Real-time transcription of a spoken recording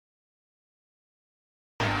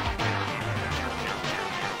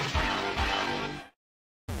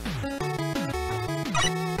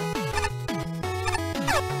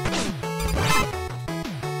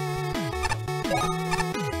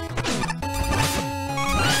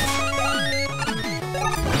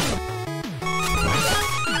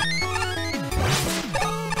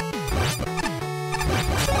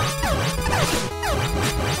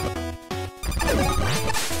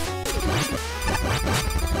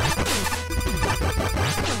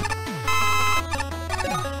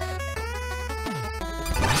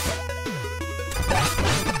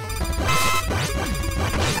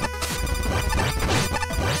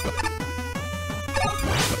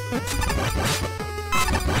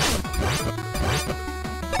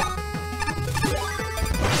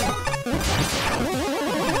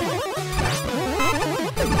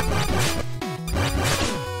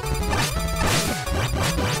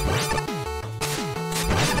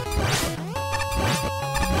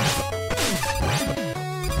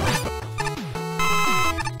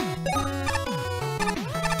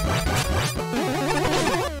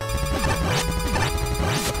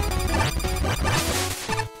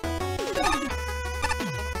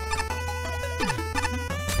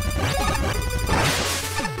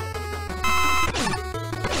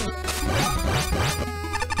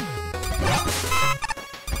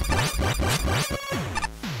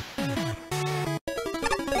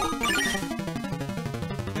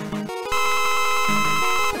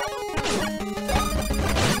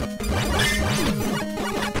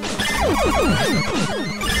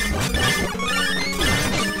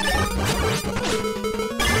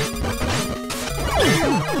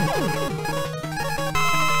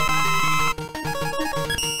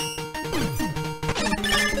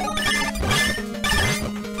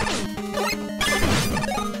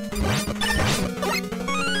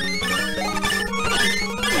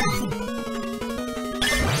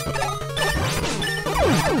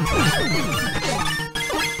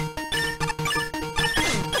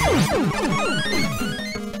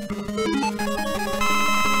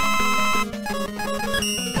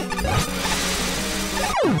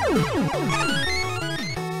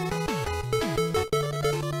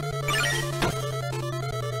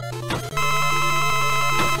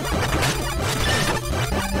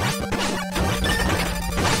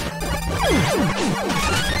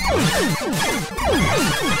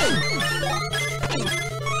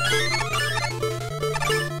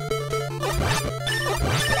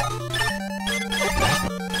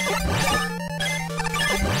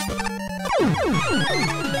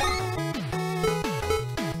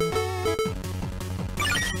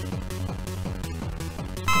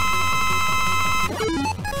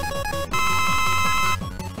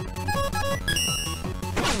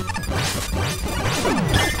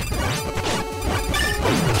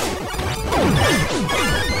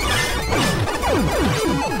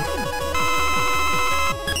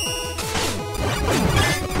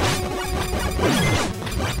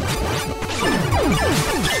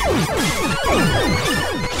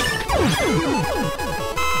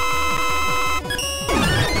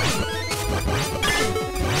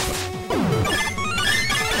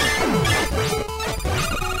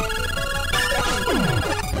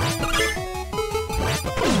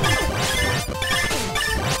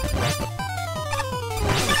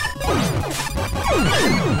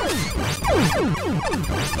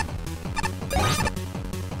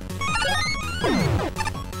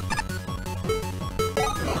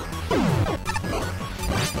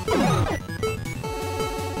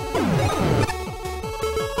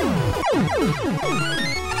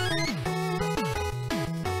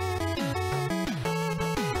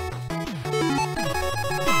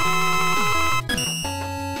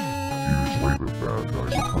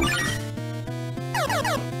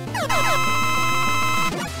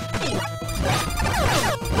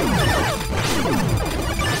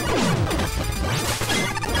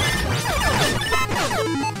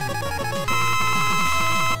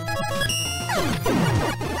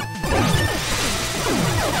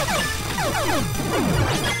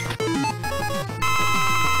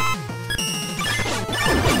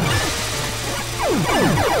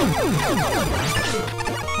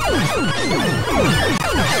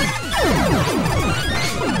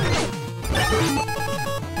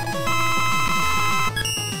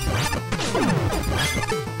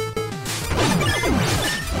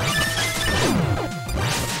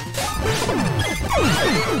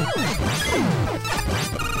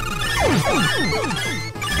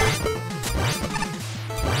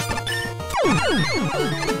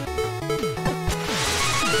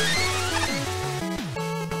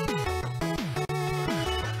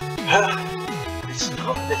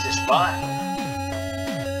This is fun.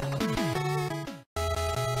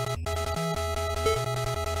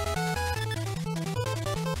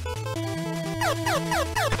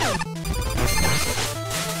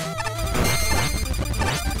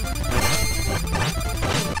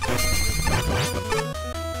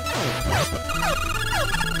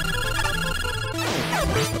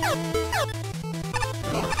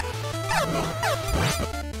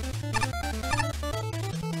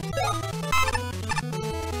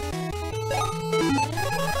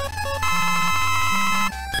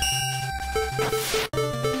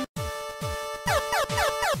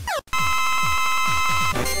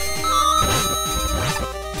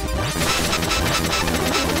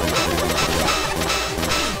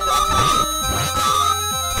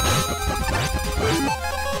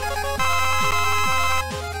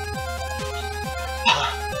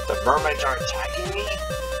 Mermaids are attacking me?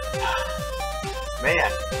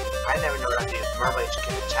 Man, I never knew that these mermaids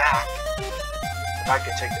can attack. If I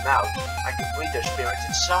could take them out, I could free their spirits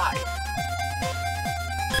inside.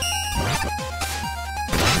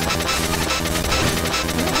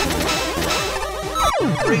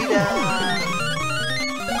 Freedom!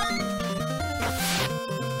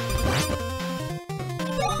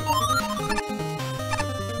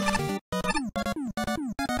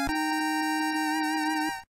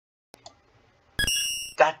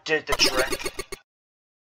 That did the trick.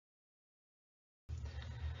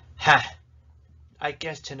 Huh. I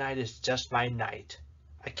guess tonight is just my night.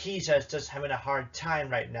 Akiza is just having a hard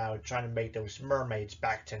time right now trying to make those mermaids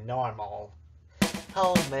back to normal.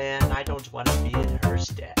 Oh man, I don't want to be in her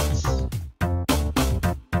steps.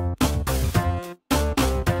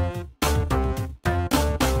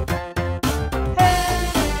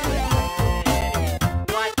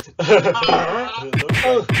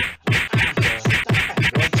 Oh,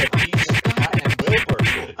 once a piece of Pat and Wilbur.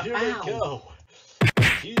 Here we go.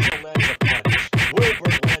 Akiza lands a punch.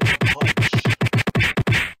 Wilbur lands a punch.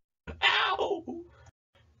 Ow!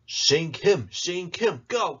 Sink him, sink him.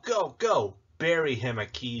 Go, go, go. Bury him,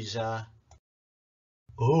 Akiza.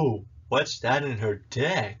 Oh, what's that in her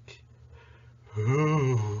deck?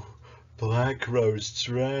 Ooh, Black Rose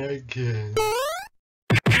Dragon.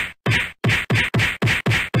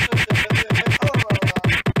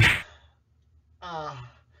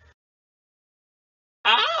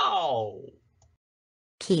 Ow!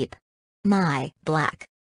 Keep my Black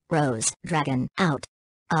Rose Dragon out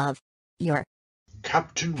of your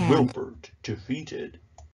Captain hand. Wilbert defeated.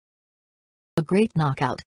 A great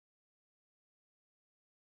knockout.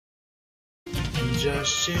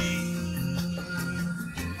 Just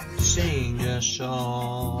sing a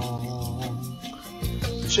song.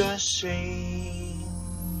 Just sing.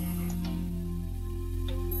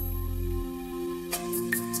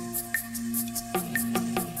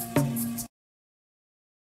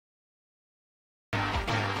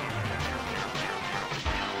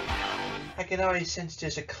 I can already sense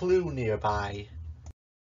there's a clue nearby.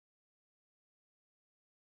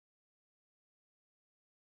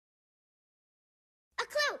 A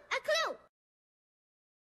clue! A clue!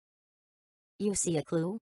 You see a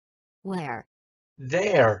clue? Where?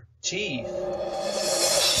 There, teeth.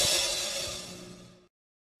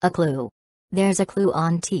 A clue. There's a clue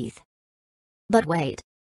on teeth. But wait.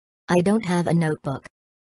 I don't have a notebook.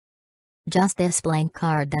 Just this blank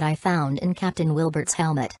card that I found in Captain Wilbert's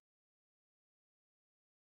helmet.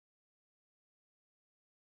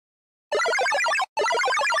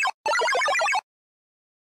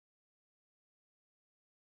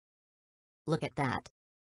 Look at that.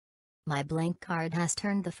 My blank card has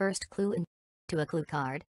turned the first clue into a clue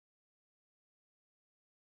card.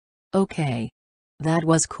 Okay. That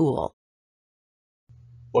was cool.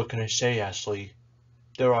 What can I say, Ashley?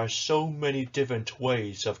 There are so many different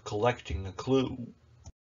ways of collecting a clue.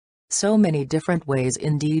 So many different ways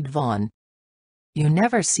indeed, Vaughn. You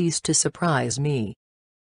never cease to surprise me.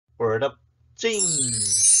 Word up, zing!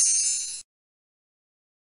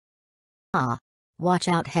 Ah. Watch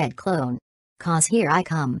out, head clone. 'Cause here I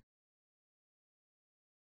come.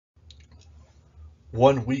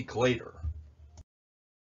 1 week later.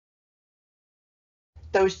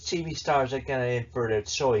 Those TV stars are gonna in for their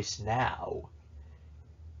choice now.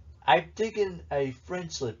 I've taken a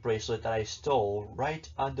friendship bracelet that I stole right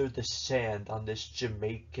under the sand on this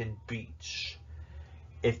Jamaican beach.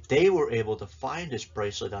 If they were able to find this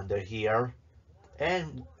bracelet under here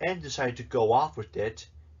and decide to go off with it,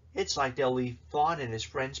 it's like they'll leave Vaughn and his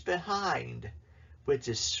friends behind, which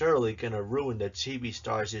is surely gonna ruin the TV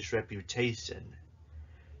stars' reputation.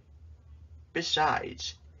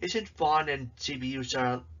 Besides, isn't Vaughn and CBU's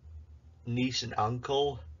niece and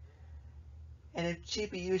uncle? And if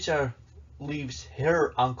CBU's leaves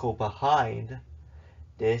her uncle behind,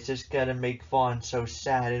 this is gonna make Vaughn so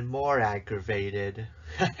sad and more aggravated.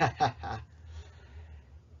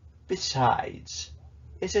 Besides,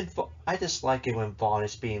 I just like it when Vaughn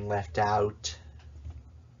is being left out.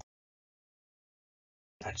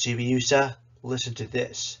 Now, Chibiusa, listen to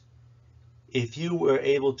this. If you were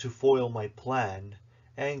able to foil my plan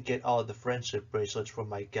and get all the friendship bracelets from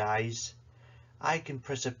my guys, I can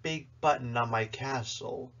press a big button on my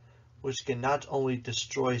castle, which can not only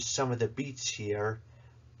destroy some of the beats here,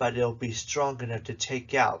 but it'll be strong enough to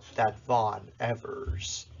take out that Vaughn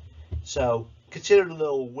Evers. So, consider it a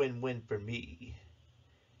little win-win for me.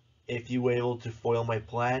 If you were able to foil my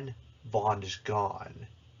plan, Vaughn is gone.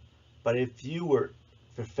 But if you were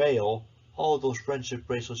to fail, all of those friendship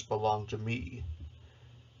bracelets belong to me.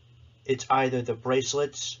 It's either the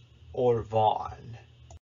bracelets or Vaughn.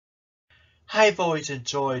 I've always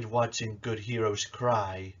enjoyed watching good heroes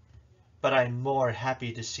cry, but I'm more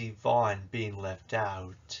happy to see Vaughn being left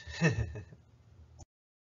out.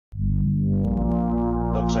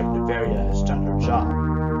 Looks like Nafaria has done her job,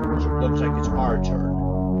 so it looks like it's our turn.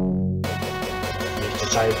 He's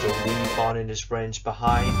decided to leave Vaughn and his friends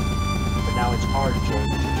behind, but now it's our turn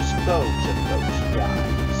to dispose of those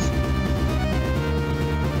guys.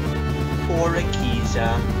 Poor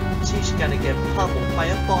Akiza, she's gonna get pummeled by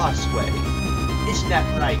a boss wave. Isn't that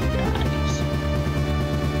right, guys?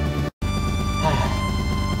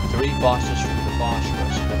 3 bosses from the boss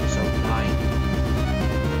rush of episode 9,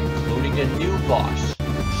 including a new boss,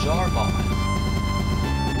 Zarmon.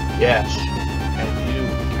 Yes, and you,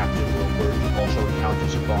 Captain Wilbert, also count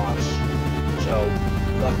as a boss. So,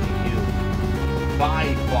 lucky you.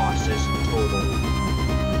 5 bosses total.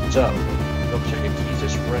 So, looks like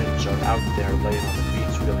Akiza's friends are out there laying on the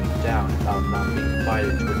beach feeling down about not being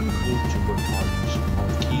invited to any clue tour parties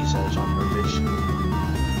while Kiza's on her mission.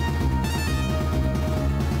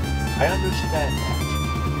 I understand that.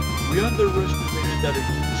 We underestimated that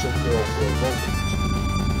Akiza girl for a moment.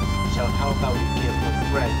 So how about we give her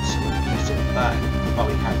friends some decent fun while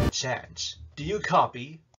we have the chance? Do you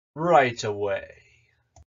copy? Right away.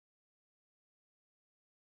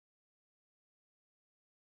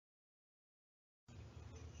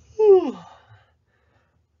 Whew.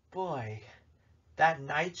 Boy, that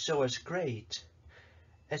night show was great.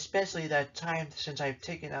 Especially that time since I've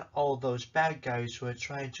taken out all those bad guys who were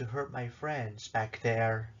trying to hurt my friends back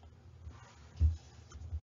there.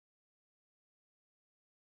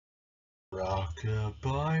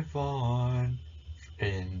 Rockabye Vaughn,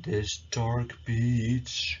 in this dark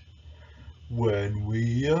beach. When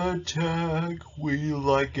we attack, we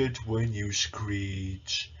like it when you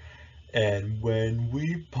screech. And when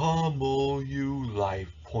we pummel you, life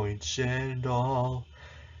points and all,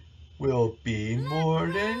 we'll be more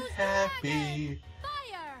than happy.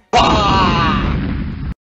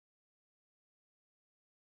 Fire!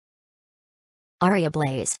 Aria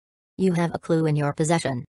Blaze. You have a clue in your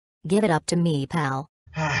possession. Give it up to me, pal.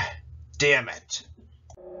 Damn it.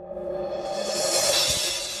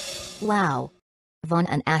 Wow. Vaughn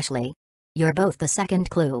and Ashley. You're both the second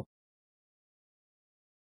clue.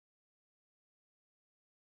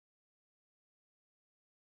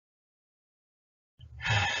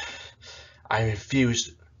 I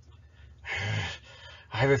refuse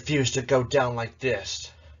to go down like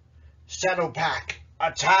this. Shadowpack,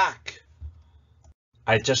 attack!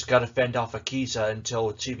 I just gotta fend off Akiza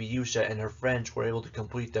until Chibiusa and her friends were able to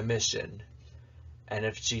complete the mission. And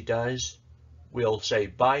if she does, we'll say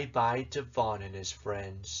bye-bye to Vaughn and his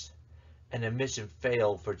friends. And the mission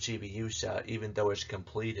failed for Chibiusa even though it's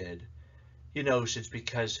completed. You know, it's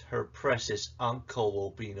because her precious uncle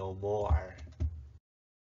will be no more.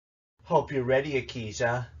 Hope you're ready,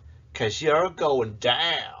 Akiza, 'cause you're going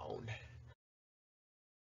down.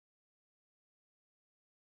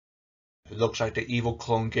 It looks like the evil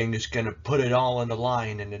clone gang is gonna put it all on the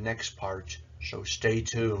line in the next part, so stay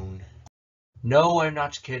tuned. No, I'm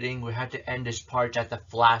not kidding. We had to end this part at the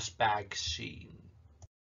flashback scene.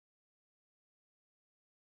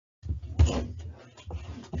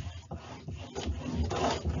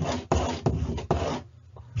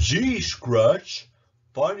 Gee, Scratch!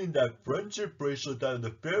 Finding that friendship bracelet that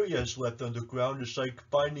Nefarious left underground is like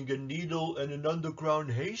finding a needle in an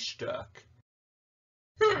underground haystack.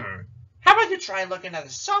 How about you try looking at the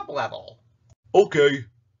sub-level? Okay,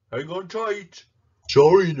 hang on tight.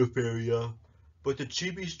 Sorry, Nafaria, but the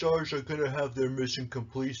Chibi Stars are gonna have their mission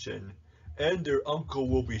completion, and their uncle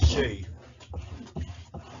will be safe.